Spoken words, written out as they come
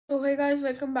Hey guys,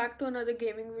 welcome back to another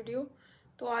gaming video.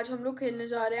 तो आज हम लोग खेलने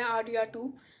जा रहे हैं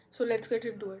rdr2। So let's get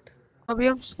into it. अभी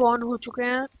हम स्पॉन हो चुके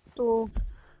हैं। तो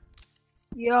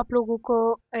ये आप लोगों को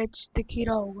एच दिख ही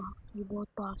रहा होगा, ये बहुत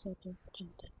पास है। तो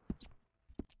चलते हैं।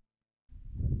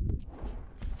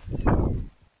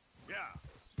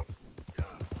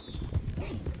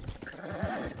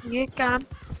 ये कैंप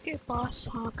के पास,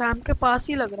 हाँ कैंप के पास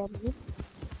ही लग रहा है मुझे।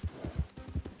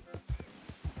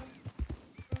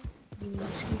 ये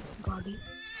उसकी गाड़ी,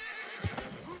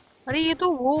 अरे ये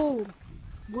तो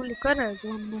वो लिकर है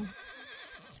जो हमने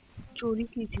चोरी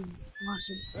की थी वहां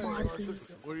से मार के।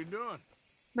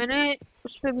 मैंने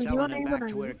उस पे वीडियो नहीं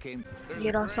बनाई है।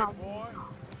 ये रहा सामने।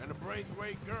 And a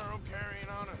Braithwaite girl carrying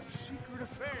on a secret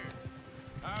affair.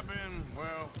 I've been,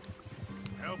 well,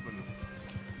 helping them.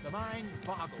 The mind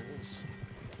boggles.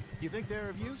 You think they're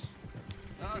of use?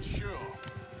 Not sure.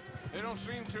 They don't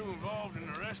seem too involved in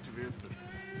the rest of it, but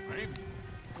maybe.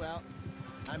 Well,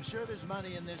 I'm sure there's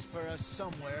money in this for us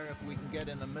somewhere if we can get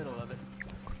in the middle of it.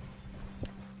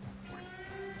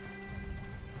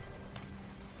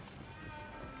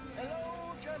 Hello,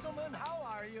 gentlemen. How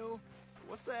are you?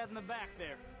 What's that in the back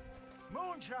there?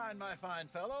 Moonshine, my fine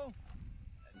fellow.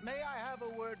 May I have a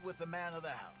word with the man of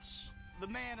the house? The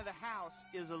man of the house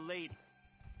is a lady,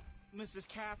 Mrs.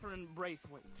 Catherine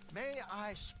Braithwaite. May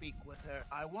I speak with her?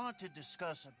 I want to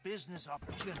discuss a business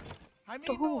opportunity. I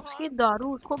तो mean, no उसकी harm.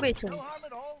 दारू उसको बेचना। No harm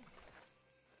at all.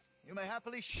 You may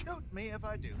happily shoot me if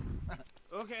I do.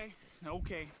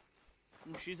 Okay.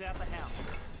 She's at the house.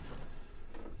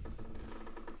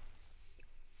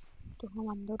 तो हम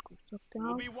अंदर घुस सकते हैं।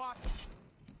 We'll be watching.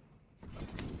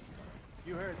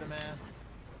 You heard the man.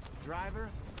 Driver,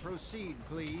 proceed,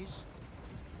 please.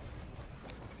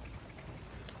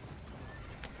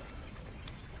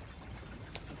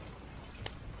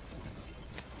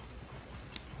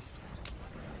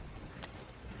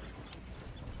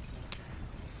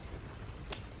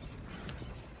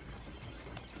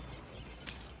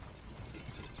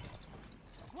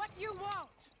 What you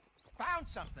want? Found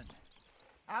something.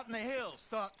 Out in the hills.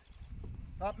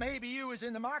 Thought maybe you was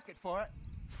in the market for it.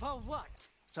 For what?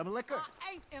 Some liquor.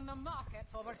 I ain't in the market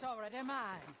for what's already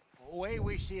mine. The way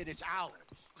we see it, it's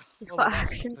ours. इसका Well,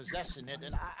 that's action possessing it,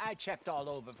 and I checked all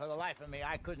over. For the life of me,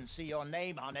 I couldn't see your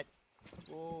name on it.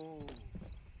 Oh.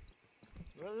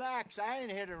 Relax, I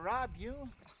ain't here to rob you.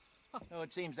 Oh,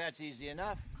 it seems that's easy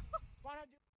enough. All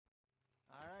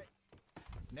right.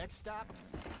 Next stop,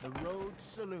 the Road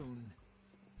Saloon.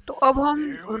 तो अब हम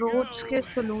roads के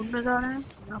salon में जा रहे हैं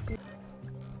यहाँ पे।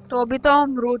 तो अभी तो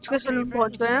हम रोड्स के सलून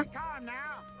पहुंच गए हैं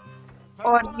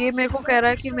और ये मेरे को कह रहा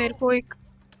है कि मेरे को एक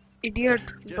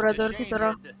इडियट ब्रदर की तरह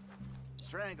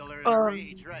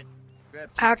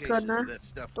एक्ट करना है,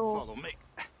 तो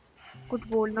कुछ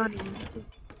बोलना नहीं है।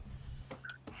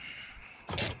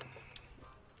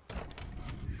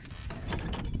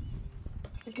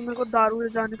 क्योंकि मेरे को दारू ले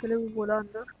जाने के लिए भी बोला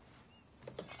अंदर।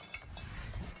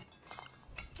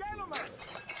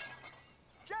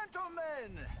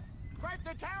 Gentlemen! Quite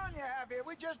the town you have here.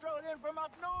 We just rode in from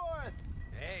up north.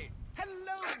 Hey.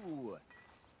 Hello!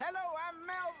 Hello, I'm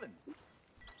Melvin.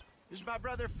 This is my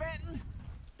brother Fenton.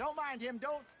 Don't mind him.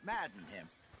 Don't madden him.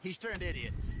 He's turned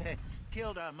idiot.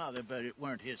 Killed our mother, but it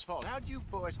weren't his fault. How'd you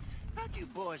boys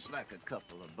like a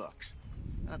couple of bucks?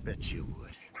 I bet you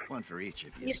would. One for each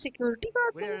of you. ये security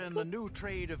guard We're in the new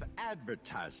trade of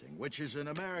advertising, which is an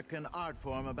American art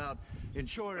form about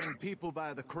ensuring people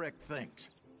buy the correct things.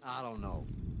 I don't know.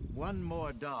 $1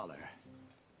 more.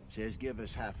 Says give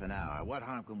us half an hour. What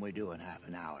harm can we do in half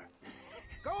an hour?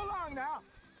 Go along now.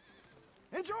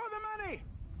 Enjoy the money.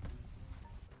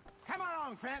 Come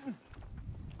along, Fenton.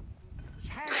 Let's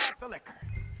hand out the liquor.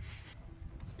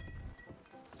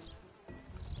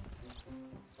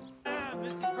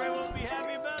 Mr. Gray won't be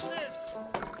happy about this.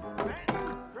 Fenton,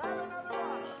 grab another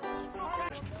bottle.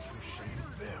 Bastards from Shady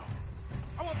Bell.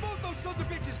 I want both those sons of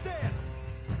bitches dead!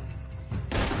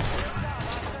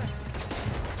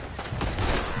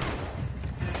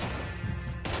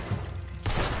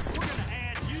 We're gonna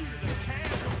add you to the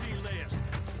casualty list.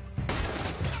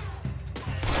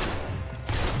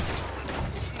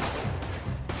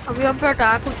 अभी हम पे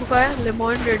attack हो चुका है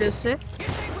लेमॉन radius से, You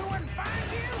think we wouldn't find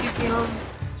you? क्योंकि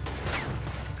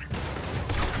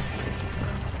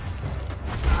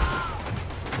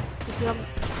हम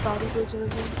दारू बेच रहे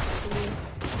थे।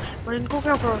 और इनको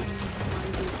क्या प्रॉब्लम है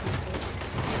हमारी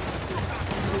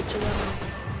बेचेगा ना।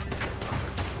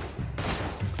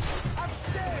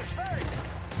 Upstairs, hurry!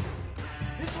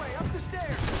 This way, up the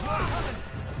stairs. There's more coming.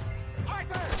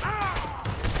 Arthur!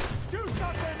 Do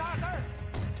something, Arthur!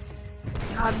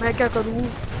 यार मैं क्या करूँ?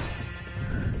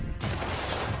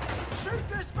 Shoot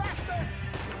this bastard!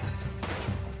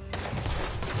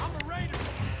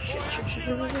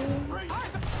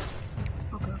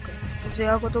 Okay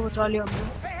Jaya को तो बचा लिया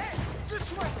हमने।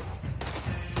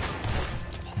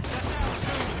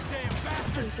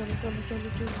 चलो चलो चलो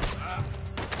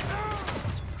चलो।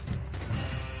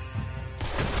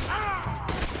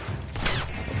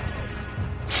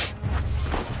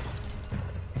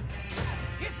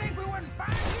 You think we wouldn't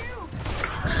find you?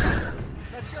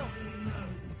 Let's go.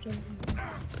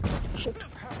 Shit.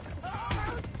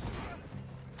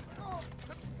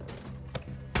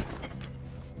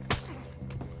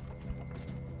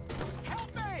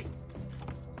 Help me!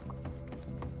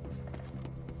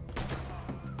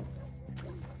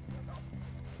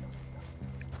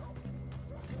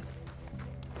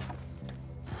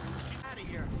 Out of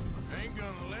here. Ain't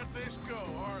gonna let this go,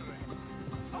 are they?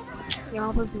 Over there.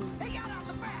 यहाँ पर भी They got out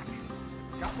the back.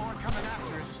 Got more coming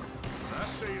after us. I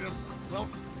see them. Well,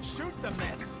 shoot them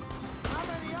then. How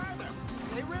many are there?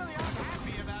 They really aren't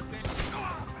happy about this.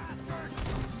 Oh, bastard!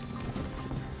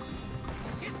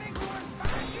 You think we wouldn't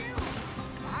find you?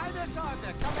 Behind us on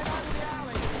there, coming out of the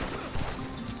alley.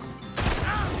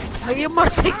 भाई ये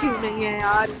मरते क्यों नहीं है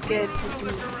यार इनके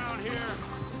Look around here.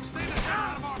 Stay the hell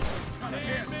out of our...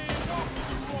 Again.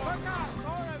 Look out,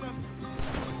 more of them.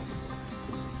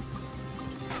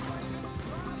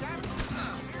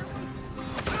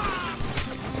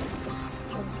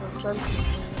 चल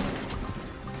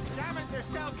Damn it, they're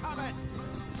still coming.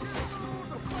 Fools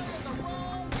are playing the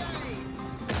wrong game.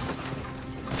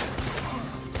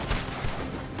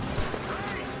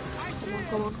 I see it.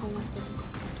 come on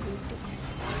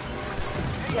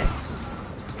yes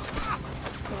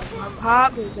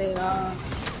भाग गया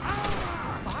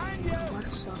Behind you.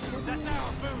 That's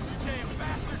our booze, you damn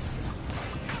bastards.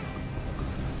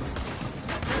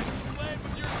 Play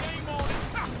with your name on it.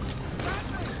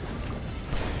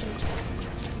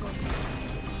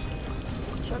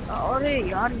 चल अरे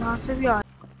यार यहाँ से भी आ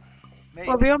Maybe.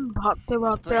 तो अभी हम भागते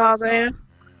भागते आ गए हैं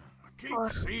I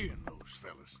keep seeing those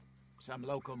fellas. Some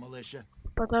local militia.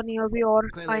 पता नहीं अभी और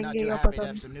Clearly not आएंगे too या happy पता to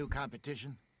have नहीं। some new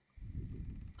competition.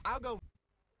 I'll go.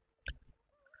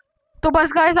 तो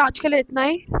बस गाइस आज के लिए इतना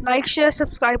ही। लाइक शेयर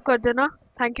सब्सक्राइब कर देना।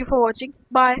 Thank you for watching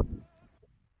bye.